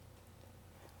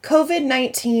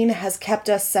COVID-19 has kept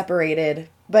us separated,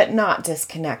 but not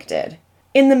disconnected.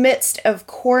 In the midst of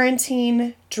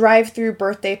quarantine, drive-through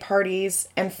birthday parties,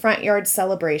 and front yard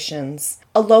celebrations,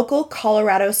 a local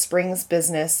Colorado Springs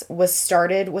business was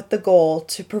started with the goal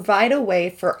to provide a way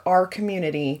for our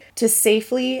community to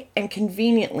safely and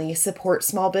conveniently support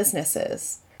small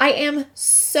businesses. I am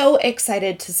so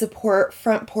excited to support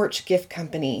Front Porch Gift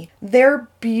Company. Their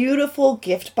beautiful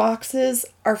gift boxes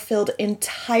are filled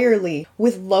entirely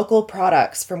with local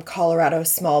products from Colorado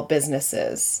small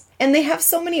businesses. And they have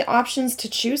so many options to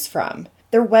choose from.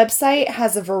 Their website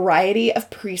has a variety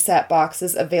of preset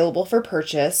boxes available for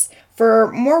purchase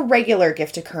for more regular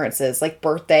gift occurrences like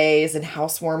birthdays and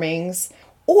housewarmings.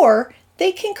 Or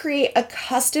they can create a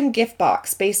custom gift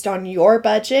box based on your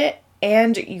budget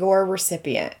and your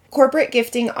recipient. Corporate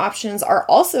gifting options are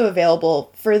also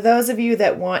available for those of you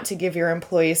that want to give your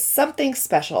employees something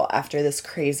special after this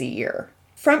crazy year.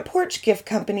 Front Porch Gift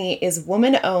Company is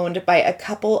woman-owned by a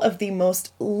couple of the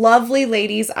most lovely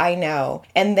ladies I know,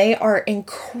 and they are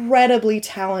incredibly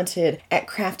talented at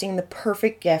crafting the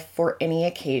perfect gift for any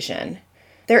occasion.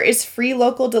 There is free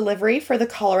local delivery for the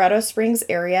Colorado Springs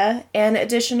area, and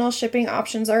additional shipping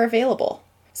options are available.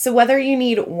 So whether you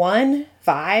need 1,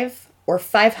 5, or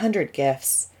 500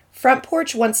 gifts, Front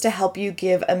Porch wants to help you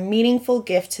give a meaningful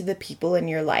gift to the people in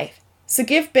your life. So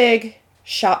give big,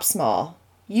 shop small.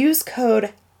 Use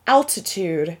code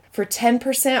ALTITUDE for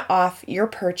 10% off your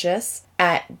purchase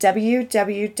at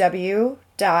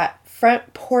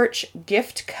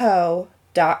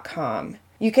www.frontporchgiftco.com.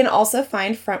 You can also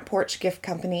find Front Porch Gift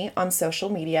Company on social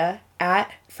media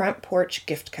at Front Porch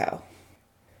Gift Co.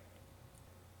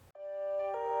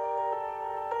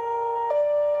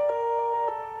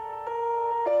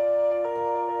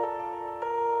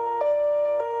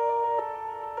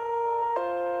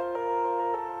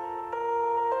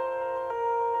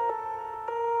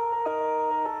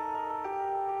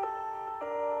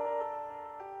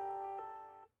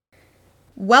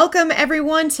 Welcome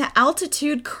everyone to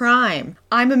Altitude Crime.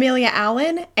 I'm Amelia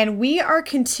Allen, and we are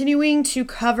continuing to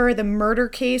cover the murder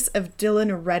case of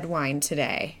Dylan Redwine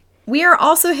today. We are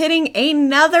also hitting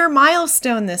another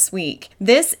milestone this week.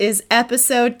 This is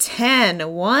episode 10.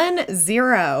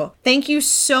 Thank you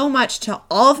so much to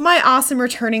all of my awesome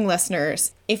returning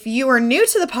listeners. If you are new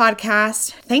to the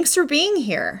podcast, thanks for being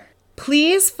here.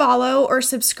 Please follow or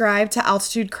subscribe to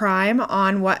Altitude Crime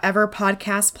on whatever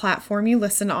podcast platform you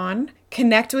listen on.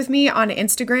 Connect with me on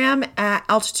Instagram at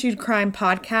Altitude Crime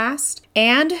Podcast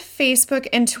and Facebook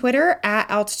and Twitter at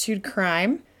Altitude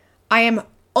Crime. I am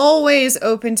always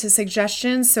open to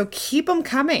suggestions, so keep them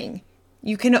coming.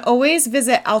 You can always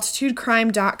visit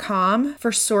altitudecrime.com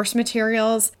for source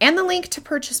materials and the link to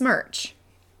purchase merch.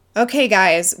 Okay,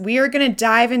 guys, we are going to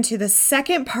dive into the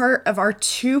second part of our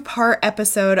 2-part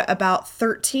episode about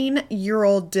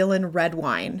 13-year-old Dylan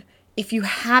Redwine. If you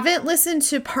haven't listened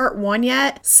to part 1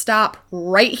 yet, stop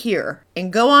right here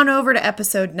and go on over to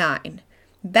episode 9.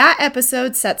 That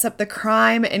episode sets up the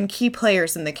crime and key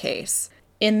players in the case.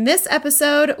 In this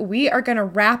episode, we are going to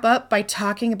wrap up by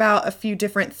talking about a few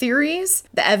different theories,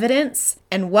 the evidence,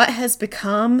 and what has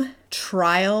become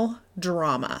trial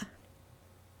drama.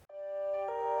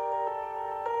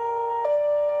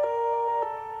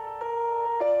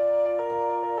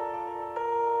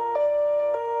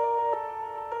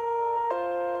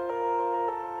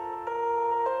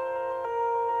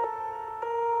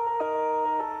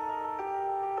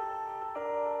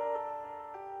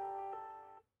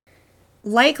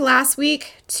 Like last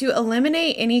week, to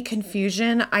eliminate any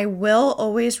confusion, I will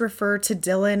always refer to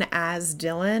Dylan as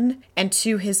Dylan and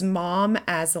to his mom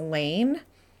as Elaine.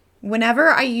 Whenever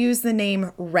I use the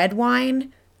name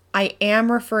Redwine, I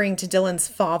am referring to Dylan's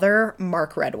father,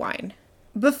 Mark Redwine.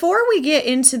 Before we get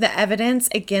into the evidence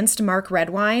against Mark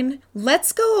Redwine,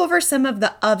 let's go over some of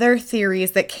the other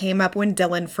theories that came up when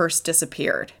Dylan first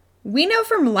disappeared. We know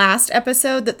from last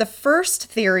episode that the first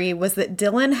theory was that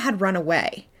Dylan had run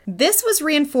away. This was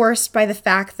reinforced by the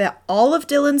fact that all of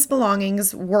Dylan's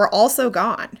belongings were also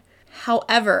gone.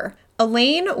 However,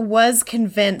 Elaine was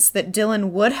convinced that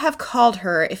Dylan would have called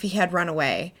her if he had run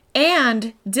away.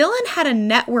 And Dylan had a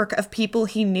network of people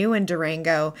he knew in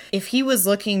Durango if he was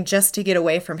looking just to get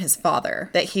away from his father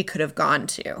that he could have gone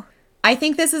to. I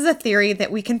think this is a theory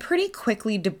that we can pretty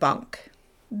quickly debunk.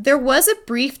 There was a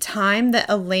brief time that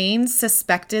Elaine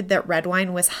suspected that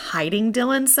Redwine was hiding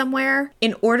Dylan somewhere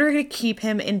in order to keep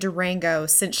him in Durango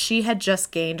since she had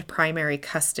just gained primary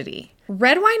custody.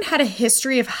 Redwine had a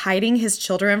history of hiding his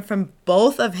children from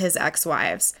both of his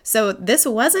ex-wives, so this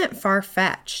wasn't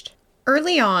far-fetched.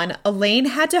 Early on, Elaine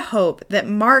had to hope that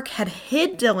Mark had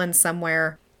hid Dylan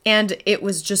somewhere and it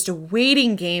was just a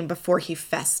waiting game before he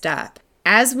fessed up.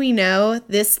 As we know,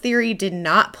 this theory did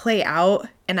not play out,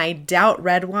 and I doubt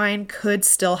Redwine could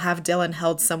still have Dylan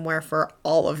held somewhere for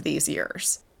all of these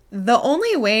years. The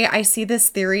only way I see this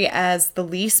theory as the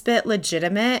least bit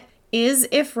legitimate is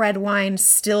if Redwine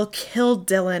still killed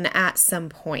Dylan at some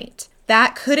point.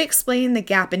 That could explain the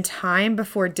gap in time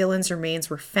before Dylan's remains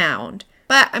were found,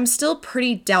 but I'm still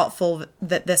pretty doubtful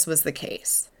that this was the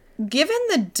case. Given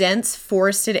the dense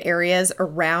forested areas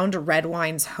around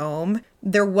Redwine's home,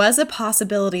 there was a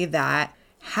possibility that,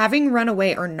 having run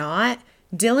away or not,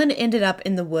 Dylan ended up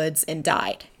in the woods and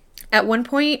died. At one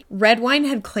point, Redwine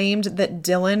had claimed that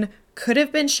Dylan could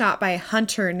have been shot by a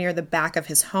hunter near the back of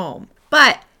his home,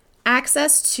 but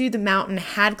access to the mountain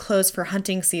had closed for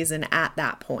hunting season at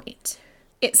that point.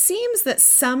 It seems that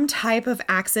some type of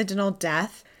accidental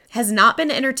death has not been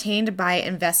entertained by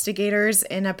investigators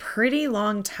in a pretty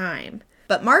long time,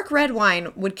 but Mark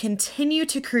Redwine would continue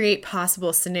to create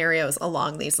possible scenarios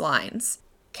along these lines.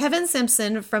 Kevin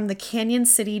Simpson from the Canyon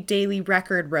City Daily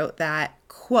Record wrote that,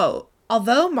 quote,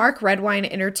 although Mark Redwine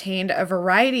entertained a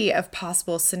variety of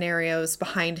possible scenarios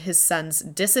behind his son's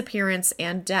disappearance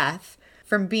and death,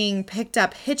 from being picked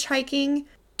up hitchhiking,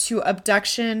 to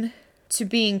abduction, to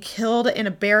being killed in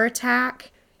a bear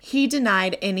attack, he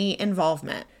denied any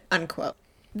involvement, unquote.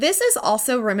 This is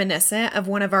also reminiscent of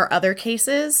one of our other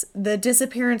cases, the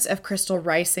disappearance of Crystal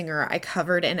Reisinger I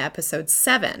covered in episode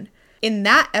 7. In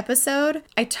that episode,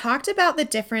 I talked about the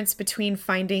difference between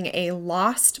finding a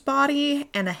lost body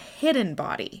and a hidden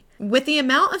body. With the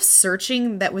amount of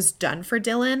searching that was done for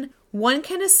Dylan, one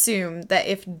can assume that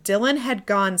if Dylan had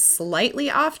gone slightly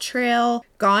off trail,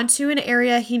 gone to an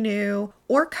area he knew,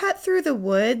 or cut through the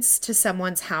woods to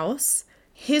someone's house,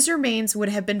 his remains would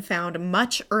have been found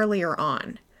much earlier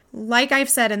on. Like I've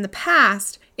said in the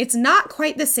past, it's not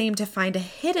quite the same to find a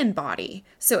hidden body.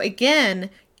 So again,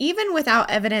 even without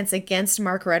evidence against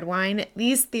Mark Redwine,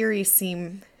 these theories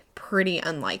seem pretty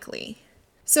unlikely.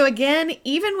 So again,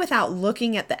 even without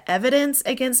looking at the evidence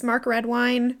against Mark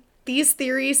Redwine, these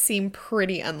theories seem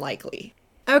pretty unlikely.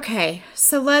 Okay,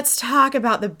 so let's talk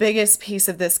about the biggest piece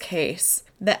of this case,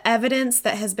 the evidence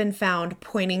that has been found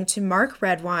pointing to Mark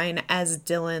Redwine as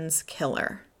Dylan's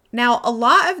killer. Now, a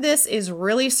lot of this is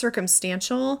really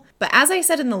circumstantial, but as I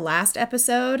said in the last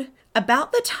episode,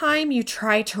 about the time you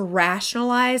try to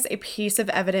rationalize a piece of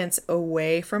evidence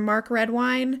away from Mark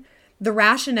Redwine, the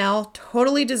rationale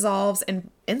totally dissolves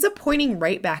and ends up pointing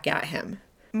right back at him.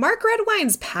 Mark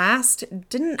Redwine's past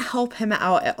didn't help him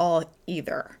out at all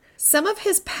either. Some of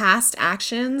his past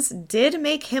actions did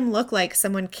make him look like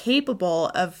someone capable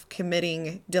of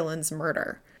committing Dylan's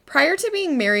murder. Prior to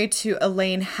being married to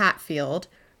Elaine Hatfield,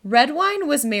 Redwine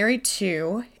was married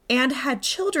to and had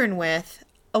children with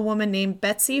a woman named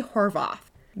Betsy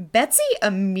Horvath. Betsy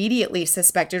immediately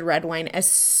suspected Redwine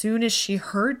as soon as she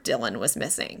heard Dylan was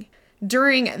missing.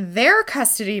 During their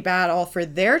custody battle for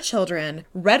their children,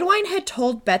 Redwine had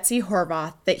told Betsy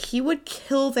Horvath that he would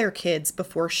kill their kids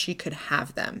before she could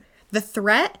have them. The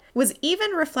threat was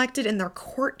even reflected in their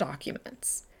court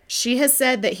documents. She has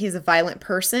said that he's a violent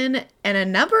person, and a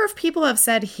number of people have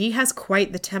said he has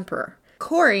quite the temper.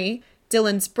 Corey,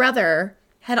 Dylan's brother,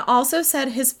 had also said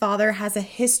his father has a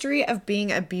history of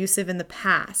being abusive in the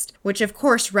past, which of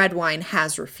course Redwine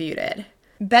has refuted.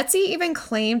 Betsy even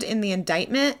claimed in the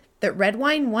indictment that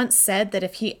Redwine once said that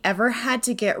if he ever had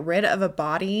to get rid of a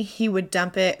body, he would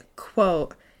dump it,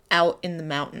 quote, out in the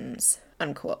mountains,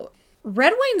 unquote.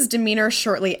 Redwine's demeanor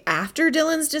shortly after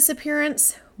Dylan's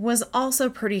disappearance was also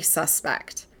pretty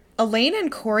suspect. Elaine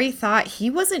and Corey thought he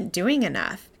wasn't doing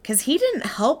enough because he didn't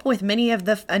help with many of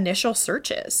the initial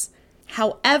searches.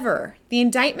 However, the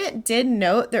indictment did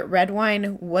note that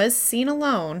Redwine was seen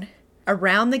alone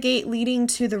around the gate leading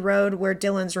to the road where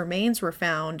Dylan's remains were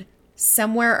found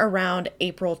somewhere around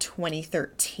April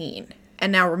 2013.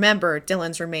 And now remember,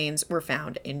 Dylan's remains were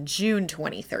found in June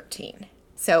 2013.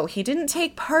 So he didn't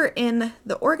take part in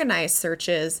the organized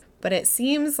searches, but it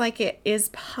seems like it is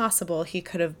possible he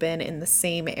could have been in the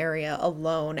same area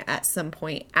alone at some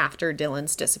point after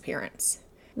Dylan's disappearance.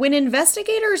 When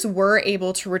investigators were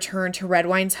able to return to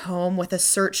Redwine's home with a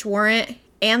search warrant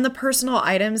and the personal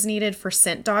items needed for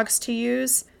scent dogs to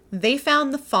use, they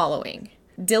found the following: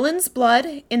 Dylan's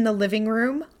blood in the living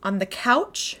room, on the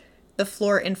couch, the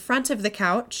floor in front of the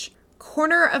couch,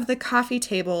 corner of the coffee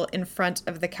table in front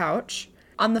of the couch,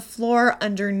 on the floor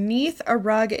underneath a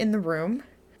rug in the room,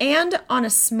 and on a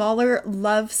smaller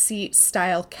love seat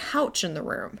style couch in the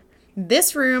room.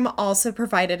 This room also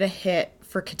provided a hit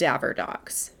for cadaver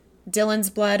dogs. Dylan's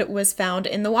blood was found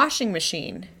in the washing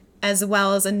machine, as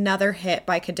well as another hit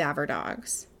by cadaver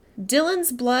dogs.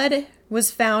 Dylan's blood was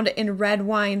found in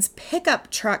Redwine's pickup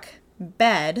truck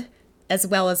bed, as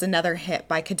well as another hit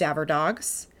by cadaver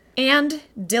dogs. And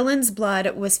Dylan's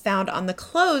blood was found on the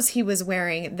clothes he was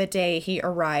wearing the day he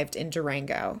arrived in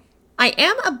Durango. I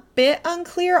am a bit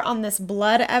unclear on this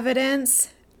blood evidence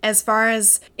as far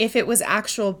as if it was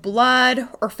actual blood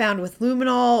or found with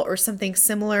luminol or something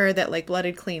similar that like blood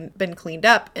had been cleaned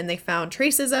up and they found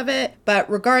traces of it. But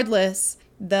regardless,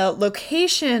 the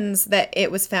locations that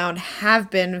it was found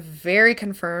have been very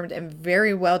confirmed and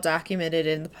very well documented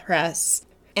in the press.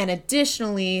 And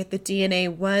additionally, the DNA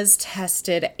was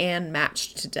tested and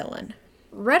matched to Dylan.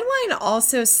 Redwine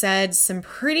also said some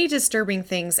pretty disturbing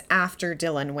things after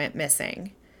Dylan went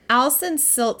missing. Alison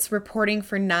Siltz, reporting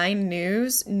for 9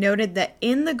 News, noted that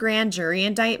in the grand jury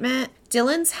indictment,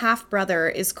 Dylan's half-brother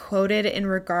is quoted in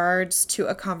regards to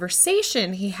a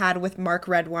conversation he had with Mark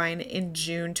Redwine in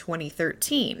June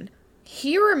 2013.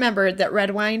 He remembered that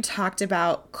Redwine talked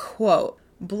about, quote,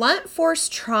 blunt force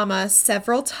trauma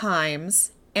several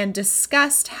times and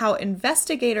discussed how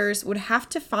investigators would have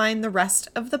to find the rest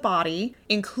of the body,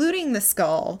 including the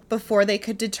skull, before they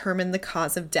could determine the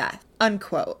cause of death,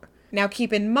 unquote. Now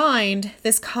keep in mind,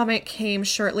 this comment came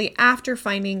shortly after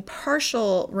finding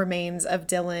partial remains of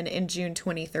Dylan in June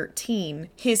 2013.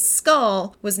 His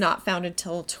skull was not found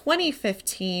until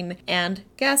 2015, and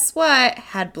guess what?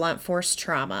 Had blunt force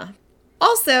trauma.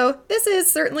 Also, this is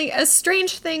certainly a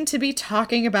strange thing to be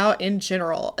talking about in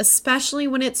general, especially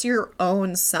when it's your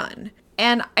own son.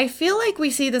 And I feel like we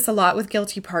see this a lot with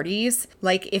guilty parties.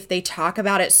 Like if they talk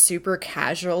about it super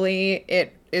casually,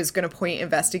 it is going to point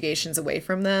investigations away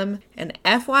from them. And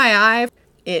FYI,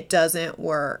 it doesn't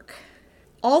work.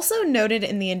 Also noted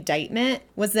in the indictment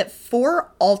was that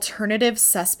 4 alternative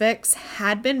suspects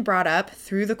had been brought up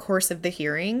through the course of the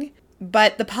hearing,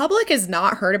 but the public has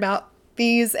not heard about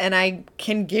these, and I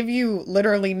can give you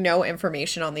literally no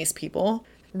information on these people.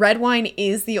 Redwine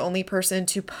is the only person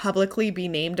to publicly be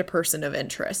named a person of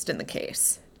interest in the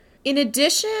case. In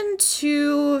addition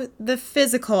to the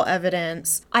physical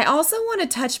evidence, I also want to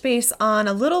touch base on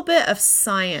a little bit of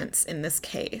science in this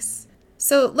case.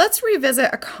 So let's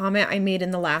revisit a comment I made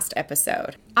in the last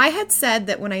episode. I had said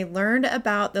that when I learned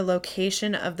about the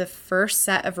location of the first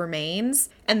set of remains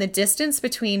and the distance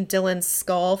between Dylan's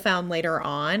skull found later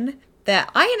on,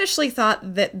 that I initially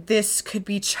thought that this could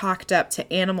be chalked up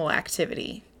to animal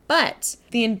activity. But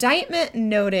the indictment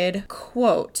noted,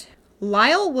 quote,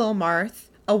 Lyle Wilmarth,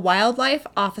 a wildlife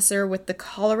officer with the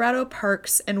Colorado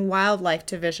Parks and Wildlife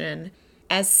Division,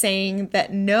 as saying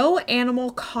that no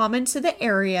animal common to the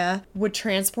area would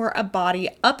transport a body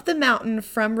up the mountain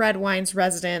from Redwine's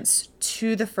residence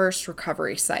to the first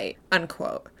recovery site,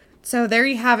 unquote. So there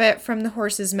you have it from the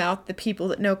horse's mouth, the people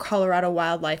that know Colorado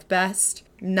wildlife best,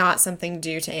 not something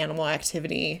due to animal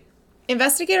activity.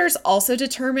 Investigators also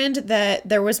determined that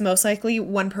there was most likely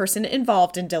one person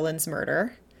involved in Dylan's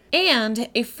murder. And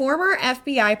a former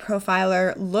FBI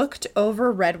profiler looked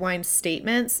over Redwine's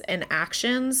statements and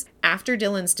actions after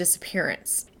Dylan's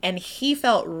disappearance, and he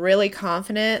felt really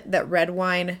confident that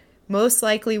Redwine most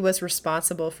likely was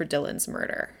responsible for Dylan's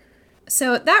murder.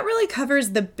 So that really covers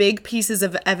the big pieces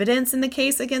of evidence in the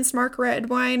case against Mark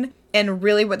Redwine, and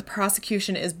really what the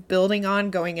prosecution is building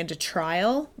on going into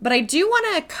trial. But I do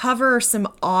want to cover some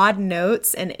odd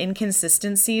notes and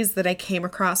inconsistencies that I came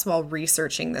across while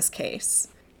researching this case.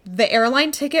 The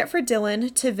airline ticket for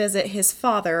Dylan to visit his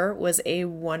father was a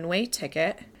one-way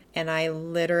ticket, and I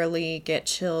literally get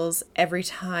chills every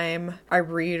time I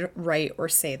read, write, or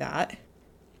say that.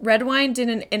 Redwine did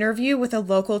an interview with a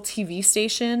local TV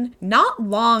station not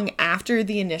long after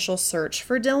the initial search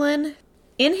for Dylan.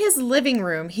 In his living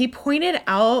room, he pointed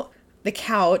out the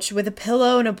couch with a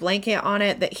pillow and a blanket on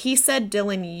it that he said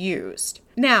Dylan used.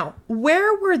 Now,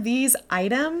 where were these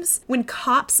items when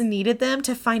cops needed them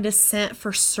to find a scent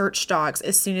for search dogs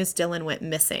as soon as Dylan went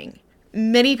missing?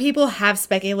 Many people have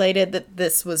speculated that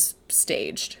this was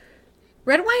staged.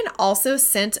 Redwine also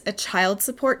sent a child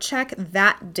support check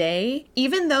that day,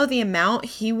 even though the amount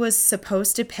he was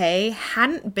supposed to pay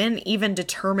hadn't been even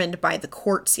determined by the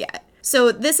courts yet.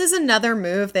 So this is another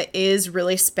move that is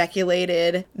really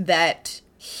speculated that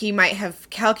he might have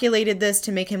calculated this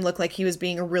to make him look like he was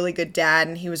being a really good dad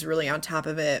and he was really on top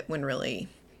of it when really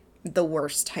the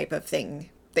worst type of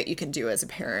thing that you can do as a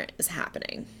parent is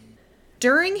happening.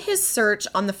 During his search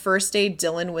on the first day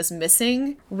Dylan was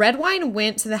missing, Redwine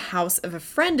went to the house of a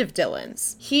friend of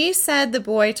Dylan's. He said the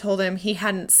boy told him he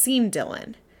hadn't seen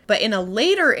Dylan, but in a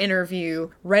later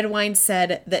interview, Redwine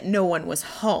said that no one was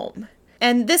home.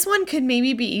 And this one could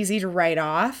maybe be easy to write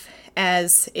off,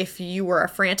 as if you were a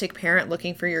frantic parent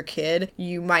looking for your kid,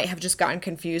 you might have just gotten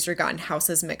confused or gotten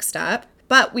houses mixed up.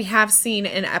 But we have seen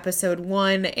in episode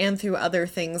 1 and through other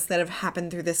things that have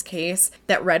happened through this case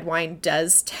that Redwine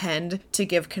does tend to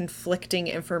give conflicting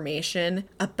information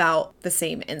about the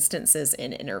same instances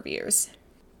in interviews.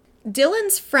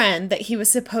 Dylan's friend that he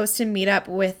was supposed to meet up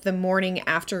with the morning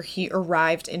after he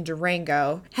arrived in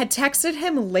Durango had texted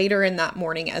him later in that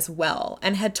morning as well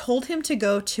and had told him to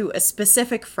go to a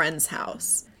specific friend's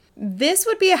house. This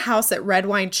would be a house that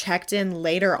Redwine checked in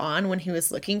later on when he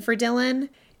was looking for Dylan.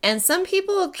 And some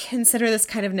people consider this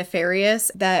kind of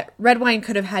nefarious, that Redwine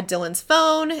could have had Dylan's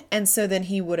phone, and so then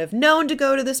he would have known to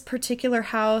go to this particular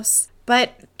house.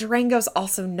 But Durango's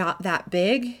also not that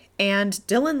big, and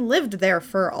Dylan lived there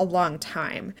for a long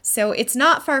time. So it's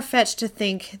not far-fetched to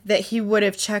think that he would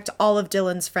have checked all of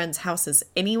Dylan's friends' houses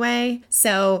anyway.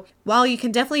 So while you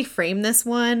can definitely frame this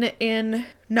one in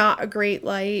not a great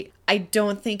light, I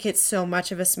don't think it's so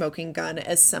much of a smoking gun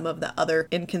as some of the other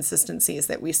inconsistencies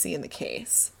that we see in the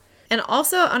case. And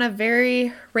also, on a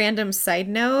very random side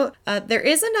note, there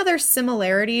is another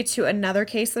similarity to another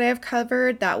case that I have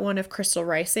covered, that one of Crystal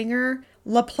Reisinger.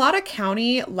 La Plata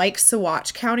County, like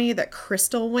Saguache County that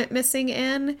Crystal went missing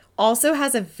in, also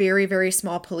has a very, very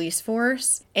small police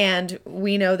force. And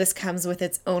we know this comes with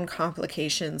its own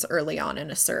complications early on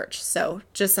in a search. So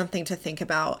just something to think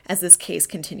about as this case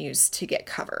continues to get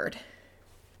covered.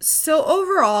 So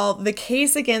overall, the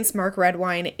case against Mark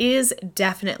Redwine is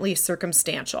definitely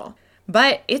circumstantial.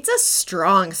 But it's a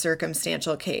strong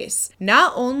circumstantial case,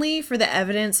 not only for the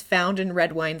evidence found in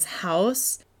Redwine's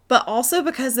house, but also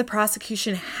because the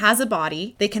prosecution has a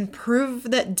body, they can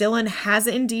prove that Dylan has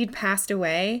indeed passed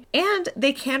away, and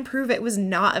they can prove it was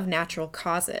not of natural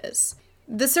causes.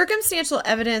 The circumstantial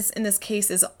evidence in this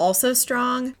case is also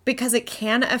strong because it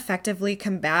can effectively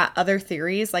combat other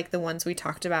theories like the ones we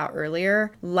talked about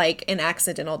earlier, like an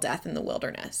accidental death in the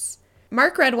wilderness.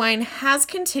 Mark Redwine has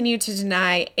continued to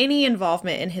deny any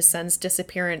involvement in his son's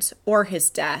disappearance or his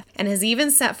death, and has even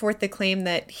set forth the claim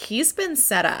that he's been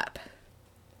set up.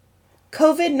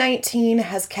 COVID-19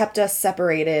 has kept us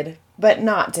separated, but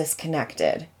not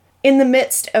disconnected. In the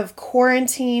midst of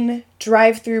quarantine,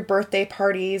 drive-through birthday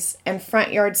parties, and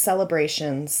front yard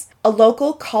celebrations, a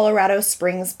local Colorado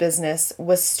Springs business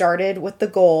was started with the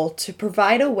goal to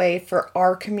provide a way for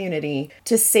our community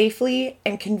to safely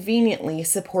and conveniently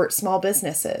support small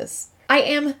businesses. I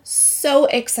am so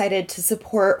excited to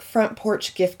support Front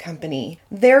Porch Gift Company.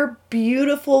 Their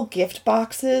beautiful gift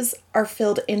boxes are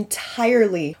filled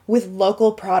entirely with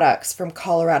local products from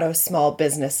Colorado small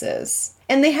businesses.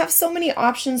 And they have so many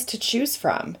options to choose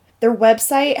from. Their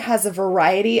website has a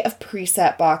variety of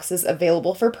preset boxes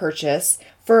available for purchase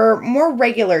for more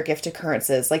regular gift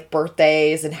occurrences like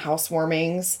birthdays and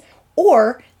housewarmings.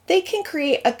 Or they can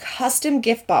create a custom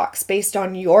gift box based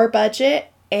on your budget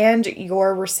and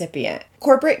your recipient.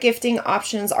 Corporate gifting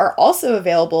options are also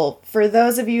available for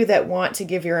those of you that want to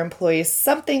give your employees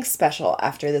something special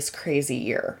after this crazy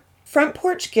year. Front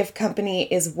Porch Gift Company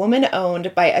is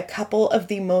woman-owned by a couple of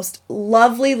the most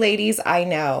lovely ladies I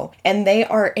know, and they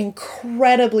are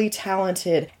incredibly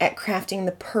talented at crafting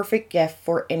the perfect gift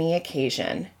for any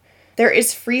occasion. There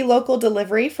is free local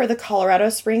delivery for the Colorado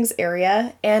Springs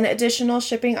area, and additional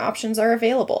shipping options are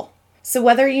available. So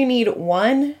whether you need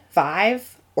 1,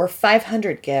 5, or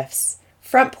 500 gifts,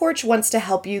 Front Porch wants to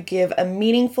help you give a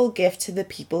meaningful gift to the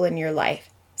people in your life.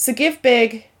 So give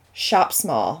big, shop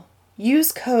small.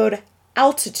 Use code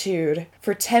ALTITUDE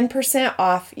for 10%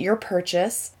 off your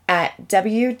purchase at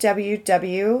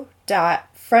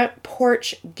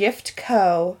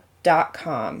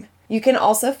www.frontporchgiftco.com. You can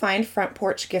also find Front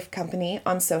Porch Gift Company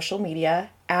on social media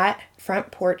at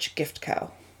Front Porch Gift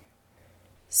Co.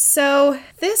 So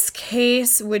this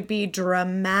case would be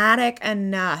dramatic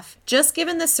enough, just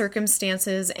given the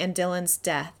circumstances and Dylan's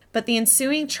death, but the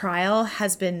ensuing trial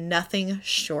has been nothing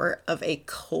short of a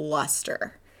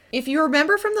cluster. If you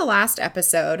remember from the last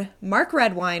episode, Mark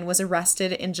Redwine was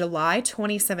arrested in July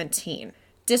 2017.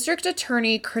 District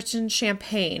Attorney Christian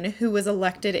Champagne, who was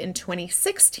elected in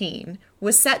 2016,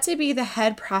 was set to be the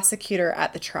head prosecutor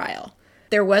at the trial.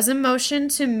 There was a motion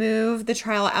to move the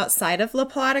trial outside of La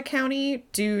Plata County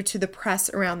due to the press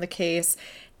around the case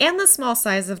and the small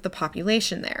size of the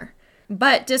population there.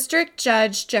 But District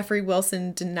Judge Jeffrey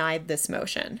Wilson denied this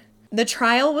motion. The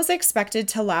trial was expected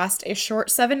to last a short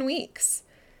 7 weeks.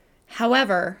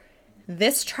 However,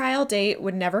 this trial date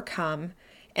would never come,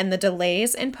 and the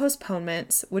delays and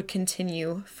postponements would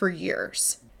continue for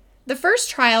years. The first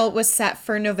trial was set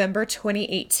for November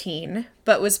 2018,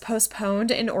 but was postponed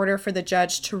in order for the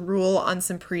judge to rule on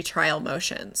some pretrial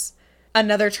motions.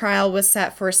 Another trial was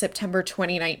set for September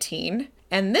 2019,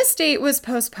 And this date was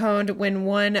postponed when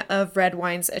one of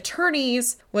Redwine's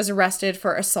attorneys was arrested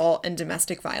for assault and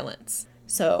domestic violence.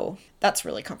 So that's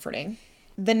really comforting.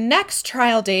 The next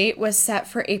trial date was set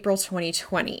for April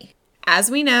 2020. As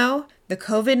we know, the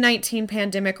COVID-19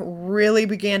 pandemic really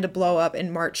began to blow up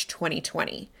in March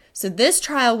 2020. So this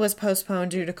trial was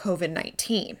postponed due to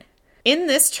COVID-19. In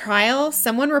this trial,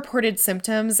 someone reported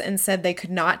symptoms and said they could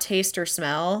not taste or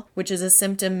smell, which is a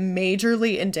symptom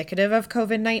majorly indicative of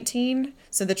COVID-19.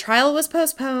 So the trial was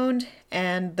postponed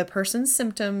and the person's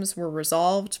symptoms were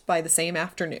resolved by the same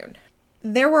afternoon.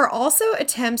 There were also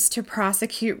attempts to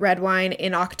prosecute Redwine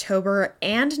in October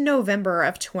and November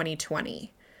of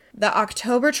 2020. The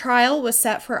October trial was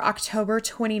set for October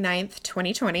 29th,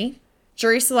 2020.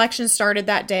 Jury selection started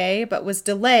that day, but was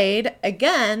delayed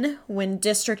again when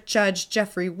District Judge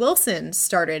Jeffrey Wilson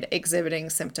started exhibiting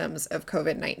symptoms of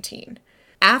COVID-19.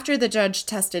 After the judge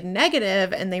tested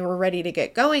negative and they were ready to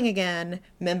get going again,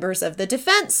 members of the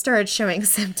defense started showing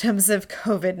symptoms of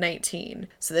COVID-19,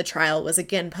 so the trial was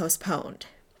again postponed.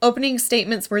 Opening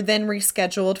statements were then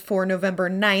rescheduled for November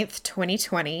 9th,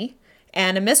 2020,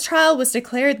 and a mistrial was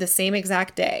declared the same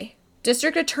exact day.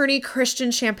 District Attorney Christian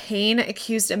Champagne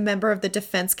accused a member of the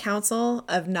defense counsel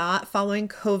of not following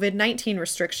COVID-19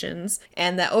 restrictions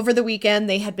and that over the weekend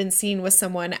they had been seen with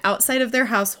someone outside of their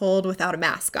household without a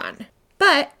mask on.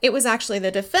 But it was actually the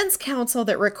defense counsel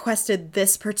that requested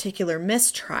this particular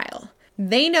mistrial.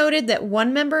 They noted that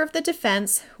one member of the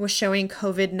defense was showing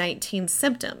COVID-19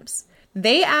 symptoms.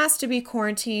 They asked to be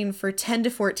quarantined for 10 to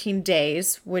 14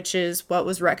 days, which is what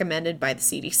was recommended by the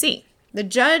CDC. The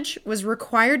judge was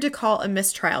required to call a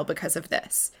mistrial because of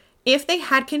this. If they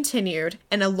had continued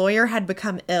and a lawyer had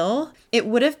become ill, it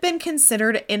would have been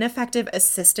considered ineffective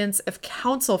assistance of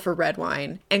counsel for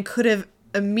Redwine and could have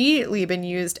immediately been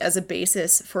used as a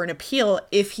basis for an appeal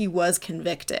if he was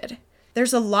convicted.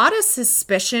 There's a lot of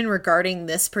suspicion regarding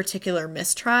this particular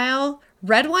mistrial.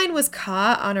 Redwine was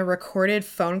caught on a recorded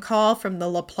phone call from the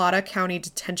La Plata County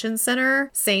Detention Center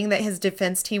saying that his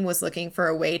defense team was looking for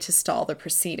a way to stall the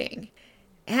proceeding.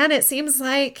 And it seems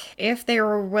like if they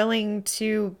were willing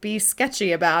to be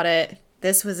sketchy about it,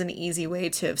 this was an easy way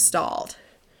to have stalled.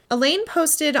 Elaine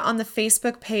posted on the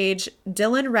Facebook page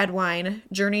Dylan Redwine,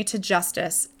 Journey to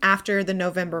Justice, after the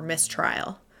November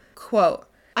mistrial. Quote,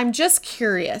 "I'm just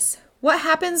curious. What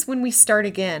happens when we start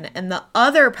again and the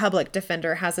other public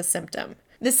defender has a symptom?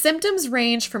 The symptoms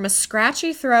range from a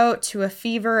scratchy throat to a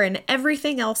fever and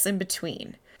everything else in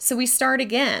between. So we start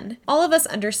again. All of us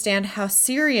understand how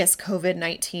serious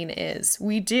COVID-19 is.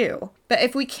 We do. But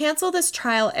if we cancel this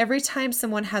trial every time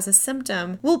someone has a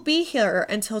symptom, we'll be here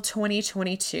until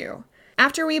 2022.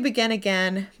 After we begin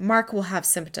again, Mark will have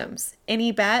symptoms.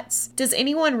 Any bets? Does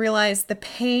anyone realize the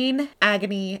pain,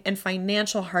 agony, and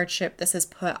financial hardship this has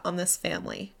put on this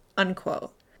family?"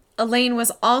 Unquote. Elaine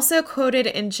was also quoted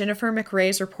in Jennifer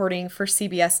McRae's reporting for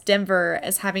CBS Denver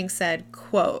as having said,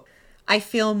 quote, "I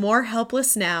feel more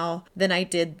helpless now than I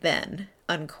did then,"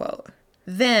 unquote.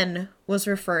 Then was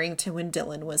referring to when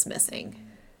Dylan was missing.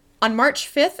 On March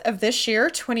 5th of this year,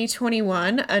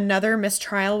 2021, another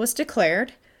mistrial was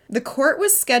declared. The court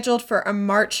was scheduled for a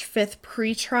March 5th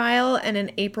pretrial and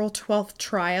an April 12th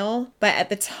trial, but at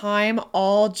the time,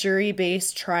 all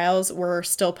jury-based trials were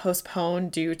still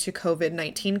postponed due to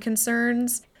COVID-19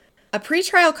 concerns. A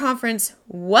pretrial conference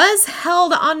was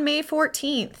held on May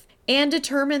 14th and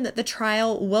determined that the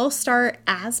trial will start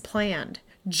as planned.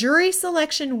 Jury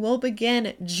selection will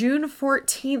begin June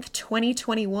 14th,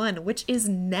 2021, which is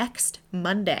next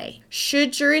Monday.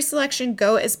 Should jury selection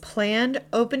go as planned,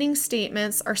 opening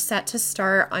statements are set to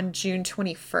start on June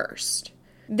 21st.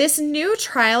 This new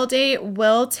trial date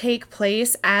will take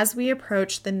place as we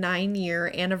approach the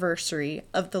 9-year anniversary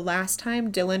of the last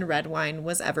time Dylan Redwine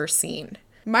was ever seen.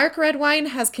 Mark Redwine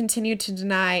has continued to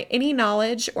deny any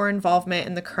knowledge or involvement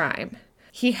in the crime.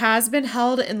 He has been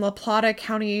held in La Plata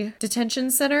County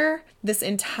Detention Center this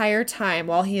entire time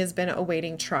while he has been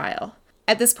awaiting trial.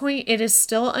 At this point, it is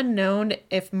still unknown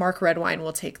if Mark Redwine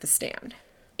will take the stand.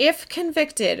 If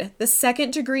convicted, the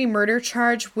second-degree murder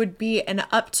charge would be an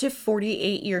up to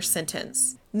 48-year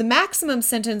sentence. The maximum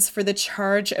sentence for the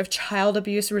charge of child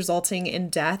abuse resulting in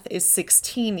death is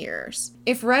 16 years.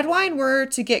 If Redwine were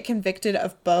to get convicted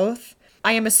of both,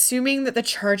 I am assuming that the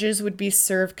charges would be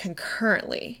served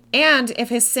concurrently. And if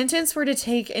his sentence were to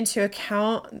take into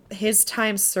account his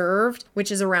time served,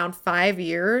 which is around 5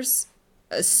 years,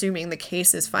 assuming the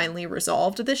case is finally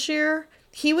resolved this year,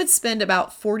 he would spend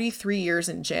about 43 years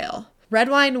in jail.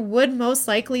 Redwine would most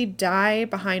likely die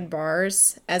behind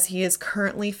bars, as he is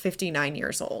currently 59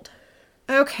 years old.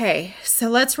 Okay, so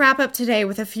let's wrap up today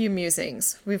with a few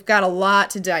musings. We've got a lot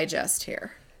to digest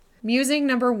here. Musing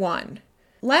number 1.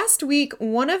 Last week,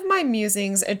 one of my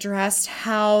musings addressed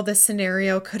how the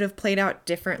scenario could have played out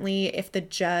differently if the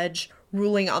judge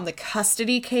ruling on the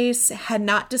custody case had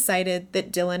not decided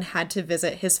that Dylan had to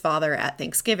visit his father at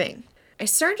Thanksgiving. I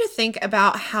started to think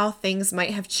about how things might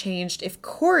have changed if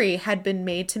Corey had been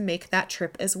made to make that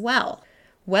trip as well.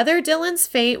 Whether Dylan's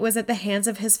fate was at the hands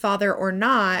of his father or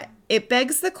not, it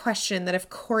begs the question that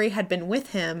if Corey had been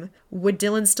with him, would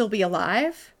Dylan still be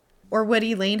alive? Or would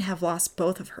Elaine have lost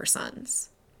both of her sons?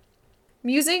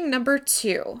 Musing number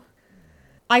 2.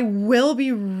 I will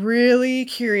be really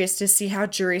curious to see how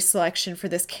jury selection for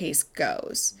this case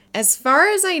goes. As far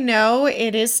as I know,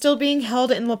 it is still being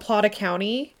held in La Plata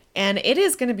County, and it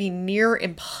is going to be near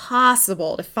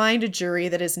impossible to find a jury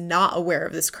that is not aware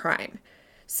of this crime.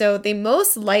 So they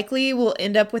most likely will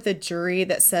end up with a jury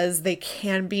that says they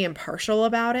can be impartial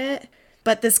about it,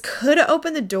 but this could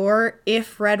open the door,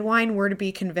 if Redwine were to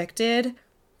be convicted,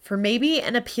 for maybe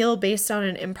an appeal based on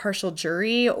an impartial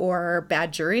jury or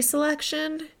bad jury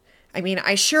selection. I mean,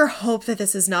 I sure hope that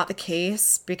this is not the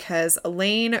case because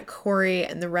Elaine, Corey,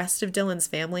 and the rest of Dylan's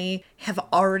family have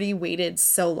already waited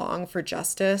so long for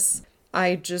justice.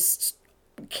 I just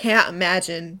can't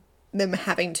imagine them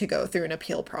having to go through an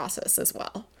appeal process as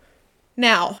well.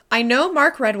 Now, I know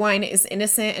Mark Redwine is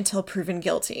innocent until proven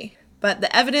guilty, but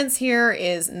the evidence here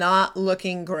is not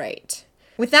looking great.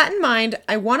 With that in mind,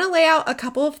 I want to lay out a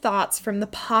couple of thoughts from the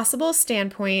possible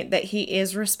standpoint that he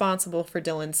is responsible for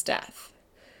Dylan's death.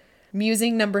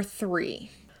 Musing number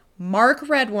 3. Mark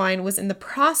Redwine was in the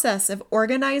process of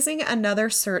organizing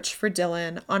another search for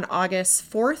Dylan on August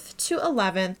 4th to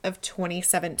 11th of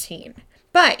 2017,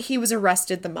 but he was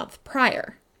arrested the month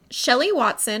prior. Shelley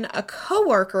Watson, a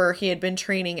co-worker he had been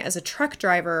training as a truck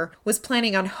driver, was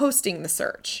planning on hosting the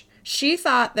search. She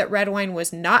thought that Redwine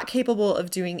was not capable of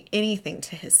doing anything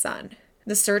to his son.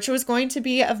 The search was going to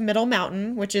be of Middle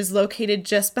Mountain, which is located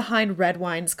just behind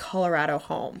Redwine's Colorado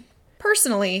home.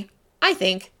 Personally, I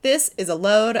think this is a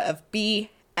load of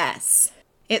BS.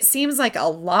 It seems like a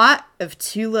lot of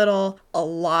too little, a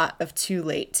lot of too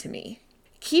late to me.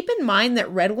 Keep in mind that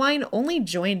Redwine only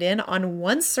joined in on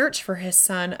one search for his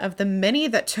son of the many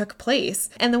that took place,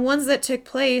 and the ones that took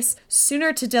place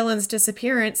sooner to Dylan's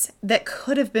disappearance that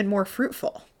could have been more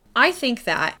fruitful. I think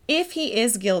that if he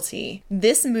is guilty,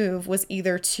 this move was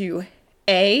either to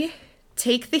A,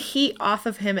 take the heat off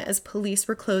of him as police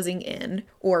were closing in,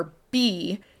 or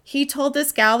B, he told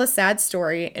this gal the sad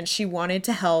story and she wanted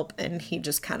to help and he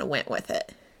just kind of went with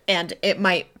it. And it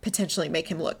might potentially make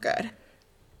him look good.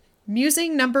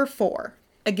 Musing number 4.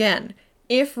 Again,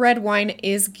 if Redwine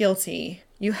is guilty,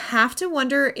 you have to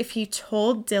wonder if he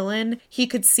told Dylan he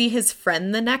could see his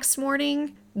friend the next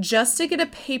morning just to get a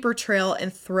paper trail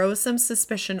and throw some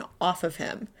suspicion off of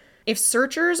him. If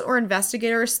searchers or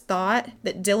investigators thought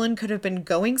that Dylan could have been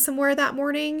going somewhere that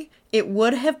morning, it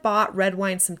would have bought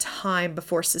Redwine some time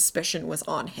before suspicion was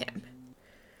on him.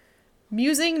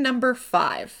 Musing number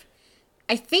 5.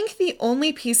 I think the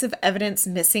only piece of evidence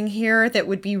missing here that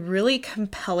would be really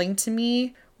compelling to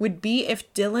me would be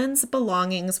if Dylan's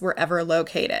belongings were ever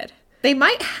located. They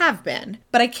might have been,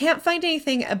 but I can't find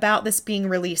anything about this being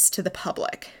released to the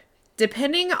public.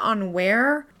 Depending on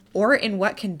where or in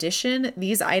what condition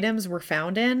these items were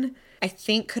found in, I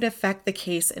think could affect the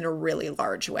case in a really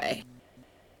large way.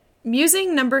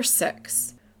 Musing number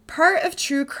 6. Part of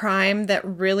true crime that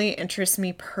really interests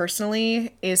me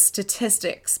personally is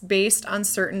statistics based on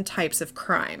certain types of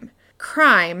crime.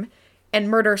 Crime, and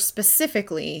murder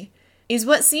specifically, is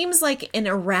what seems like an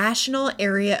irrational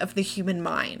area of the human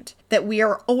mind that we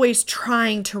are always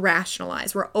trying to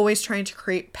rationalize. We're always trying to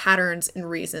create patterns and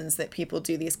reasons that people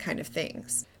do these kind of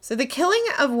things. So the killing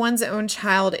of one's own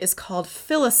child is called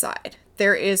filicide.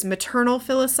 There is maternal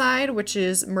filicide, which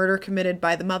is murder committed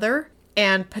by the mother,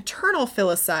 and paternal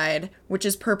filicide, which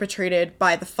is perpetrated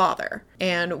by the father.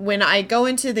 And when I go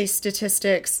into these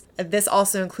statistics, this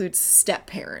also includes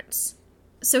step-parents.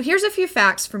 So here's a few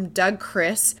facts from Doug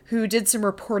Criss, who did some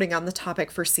reporting on the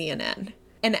topic for CNN.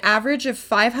 An average of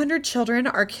 500 children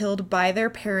are killed by their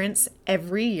parents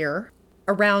every year.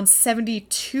 Around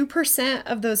 72%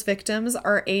 of those victims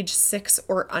are age 6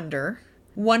 or under.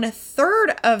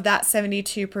 1/3 of that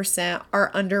 72%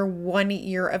 are under 1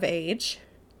 year of age.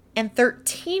 And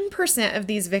 13% of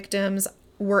these victims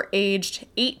were aged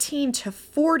 18 to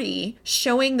 40,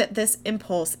 showing that this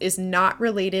impulse is not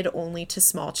related only to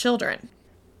small children.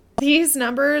 These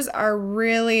numbers are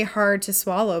really hard to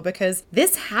swallow because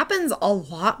this happens a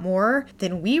lot more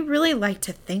than we really like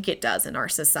to think it does in our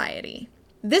society.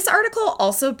 This article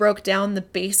also broke down the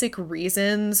basic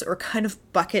reasons or kind of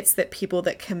buckets that people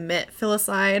that commit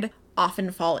filicide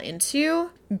often fall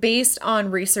into based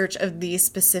on research of these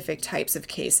specific types of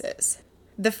cases.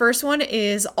 The first one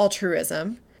is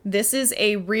altruism. This is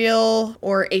a real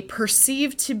or a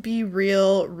perceived to be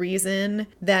real reason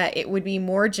that it would be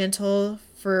more gentle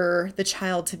for the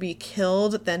child to be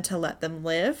killed than to let them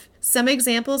live. Some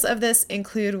examples of this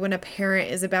include when a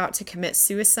parent is about to commit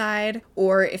suicide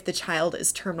or if the child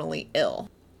is terminally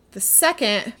ill. The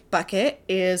second bucket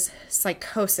is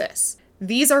psychosis.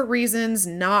 These are reasons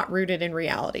not rooted in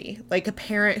reality, like a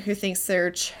parent who thinks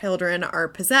their children are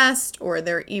possessed or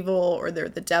they're evil or they're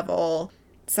the devil,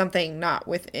 something not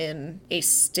within a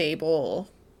stable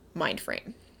mind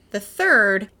frame. The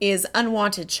third is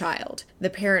unwanted child. The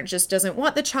parent just doesn't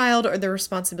want the child or the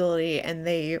responsibility and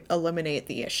they eliminate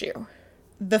the issue.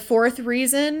 The fourth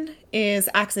reason is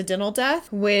accidental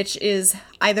death, which is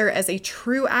either as a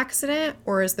true accident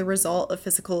or as the result of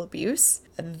physical abuse.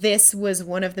 This was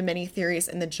one of the many theories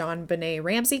in the JonBenét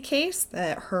Ramsey case,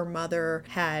 that her mother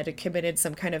had committed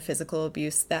some kind of physical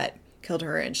abuse that killed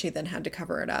her and she then had to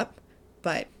cover it up.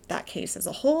 But that case is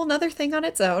a whole nother thing on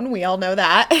its own. We all know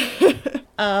that.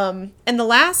 And the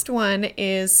last one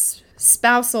is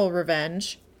spousal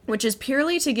revenge, which is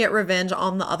purely to get revenge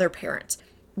on the other parent.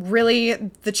 Really,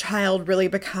 the child really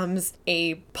becomes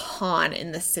a pawn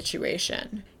in this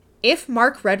situation. If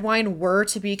Mark Redwine were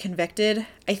to be convicted,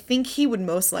 I think he would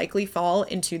most likely fall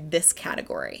into this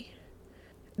category.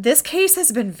 This case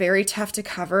has been very tough to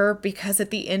cover because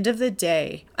at the end of the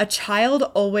day, a child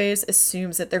always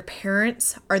assumes that their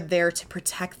parents are there to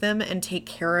protect them and take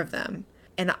care of them.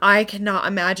 And I cannot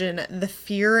imagine the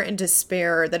fear and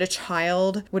despair that a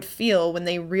child would feel when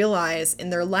they realize in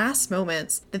their last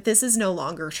moments that this is no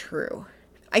longer true.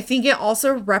 I think it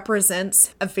also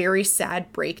represents a very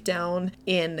sad breakdown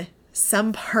in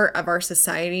some part of our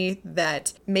society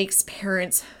that makes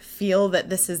parents feel that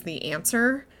this is the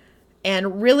answer.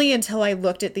 And really, until I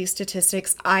looked at these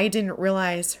statistics, I didn't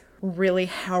realize really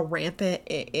how rampant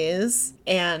it is.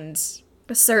 And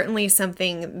certainly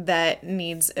something that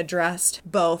needs addressed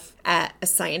both at a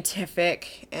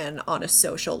scientific and on a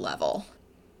social level.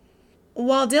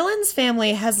 While Dylan's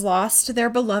family has lost their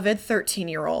beloved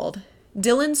 13-year-old,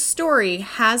 Dylan's story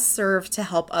has served to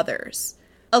help others.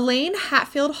 Elaine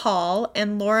Hatfield Hall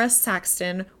and Laura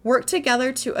Saxton worked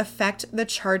together to effect the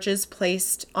charges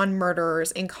placed on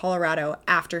murderers in Colorado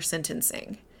after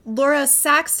sentencing. Laura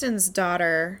Saxton's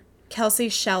daughter, Kelsey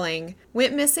Schelling,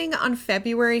 went missing on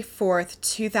February 4th,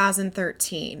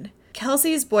 2013.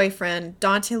 Kelsey's boyfriend,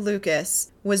 Dante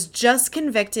Lucas, was just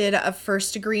convicted of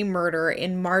first-degree murder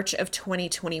in March of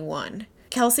 2021.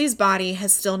 Kelsey's body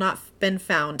has still not been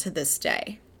found to this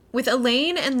day. With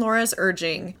Elaine and Laura's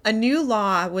urging, a new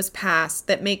law was passed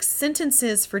that makes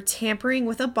sentences for tampering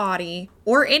with a body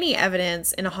or any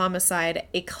evidence in a homicide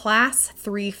a Class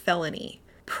 3 felony.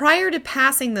 Prior to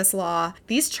passing this law,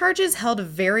 these charges held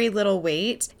very little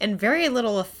weight and very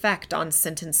little effect on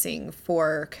sentencing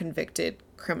for convicted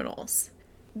criminals.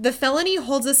 The felony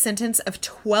holds a sentence of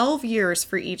 12 years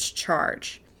for each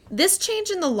charge. This change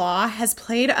in the law has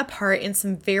played a part in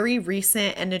some very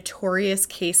recent and notorious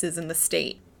cases in the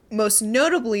state. Most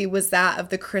notably was that of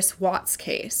the Chris Watts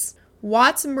case.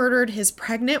 Watts murdered his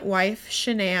pregnant wife,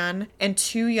 Shanann, and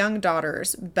 2 young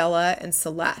daughters, Bella and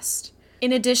Celeste.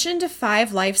 In addition to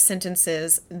 5 life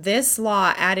sentences, this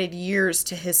law added years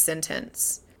to his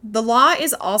sentence. The law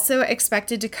is also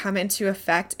expected to come into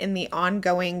effect in the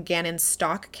ongoing Gannon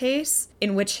Stock case,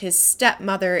 in which his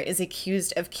stepmother is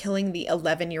accused of killing the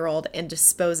 11-year-old and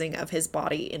disposing of his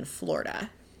body in Florida.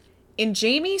 In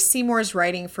Jamie Seymour's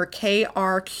writing for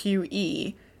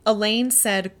KRQE, Elaine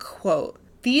said, quote,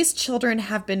 "These children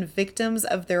have been victims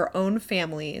of their own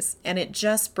families, and it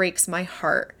just breaks my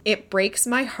heart. It breaks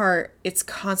my heart. It's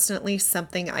constantly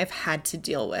something I've had to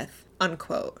deal with,"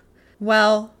 unquote.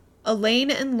 Well, Elaine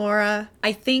and Laura,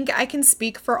 I think I can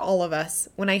speak for all of us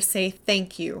when I say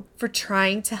thank you for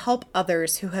trying to help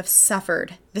others who have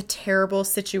suffered the terrible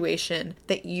situation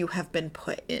that you have been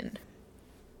put in.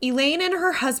 Elaine and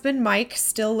her husband Mike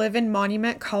still live in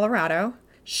Monument, Colorado.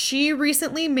 She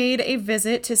recently made a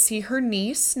visit to see her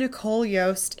niece, Nicole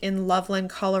Yost, in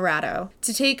Loveland, Colorado,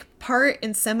 to take part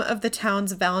in some of the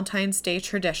town's Valentine's Day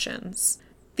traditions.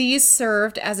 These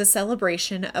served as a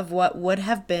celebration of what would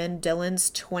have been Dylan's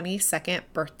 22nd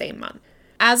birthday month.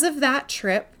 As of that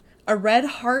trip, a red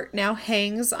heart now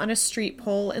hangs on a street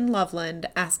pole in Loveland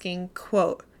asking,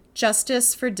 quote,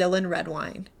 "Justice for Dylan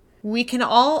Redwine." We can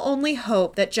all only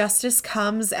hope that justice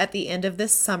comes at the end of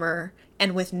this summer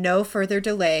and with no further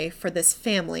delay for this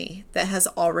family that has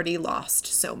already lost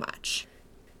so much.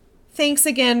 Thanks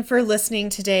again for listening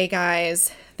today,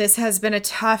 guys. This has been a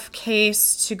tough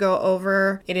case to go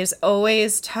over. It is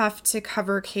always tough to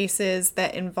cover cases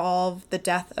that involve the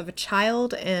death of a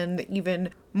child, and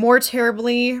even more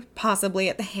terribly, possibly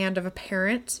at the hand of a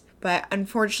parent. But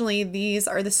unfortunately, these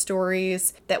are the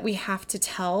stories that we have to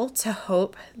tell to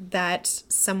hope that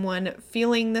someone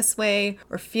feeling this way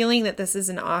or feeling that this is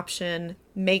an option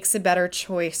makes a better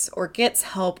choice or gets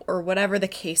help or whatever the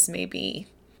case may be.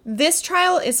 This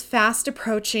trial is fast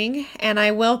approaching, and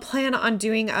I will plan on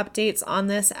doing updates on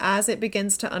this as it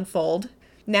begins to unfold.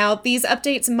 Now, these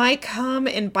updates might come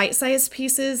in bite-sized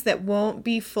pieces that won't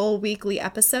be full weekly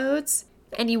episodes,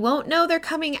 and you won't know they're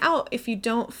coming out if you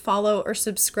don't follow or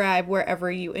subscribe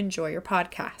wherever you enjoy your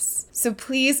podcasts. So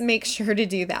please make sure to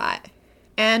do that.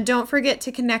 And don't forget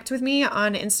to connect with me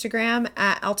on Instagram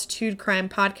at Altitude Crime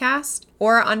Podcast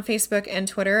or on Facebook and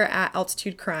Twitter at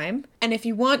Altitude Crime. And if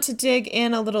you want to dig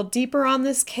in a little deeper on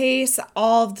this case,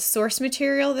 all of the source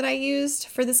material that I used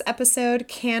for this episode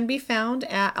can be found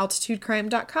at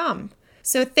altitudecrime.com.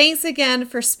 So thanks again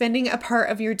for spending a part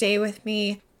of your day with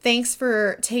me. Thanks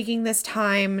for taking this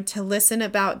time to listen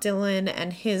about Dylan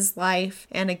and his life.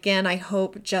 And again, I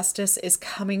hope justice is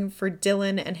coming for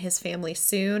Dylan and his family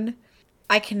soon.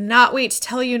 I cannot wait to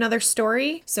tell you another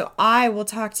story, so I will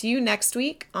talk to you next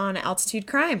week on Altitude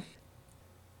Crime.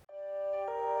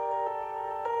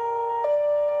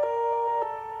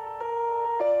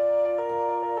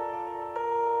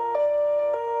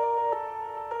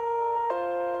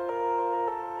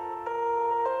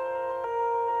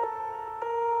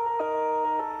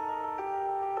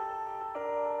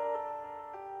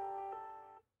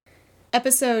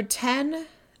 Episode 10,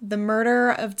 The Murder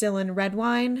of Dylan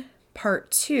Redwine,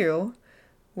 Part 2,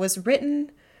 was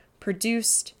written,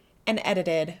 produced, and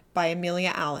edited by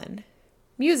Amelia Allen.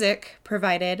 Music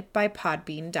provided by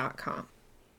Podbean.com.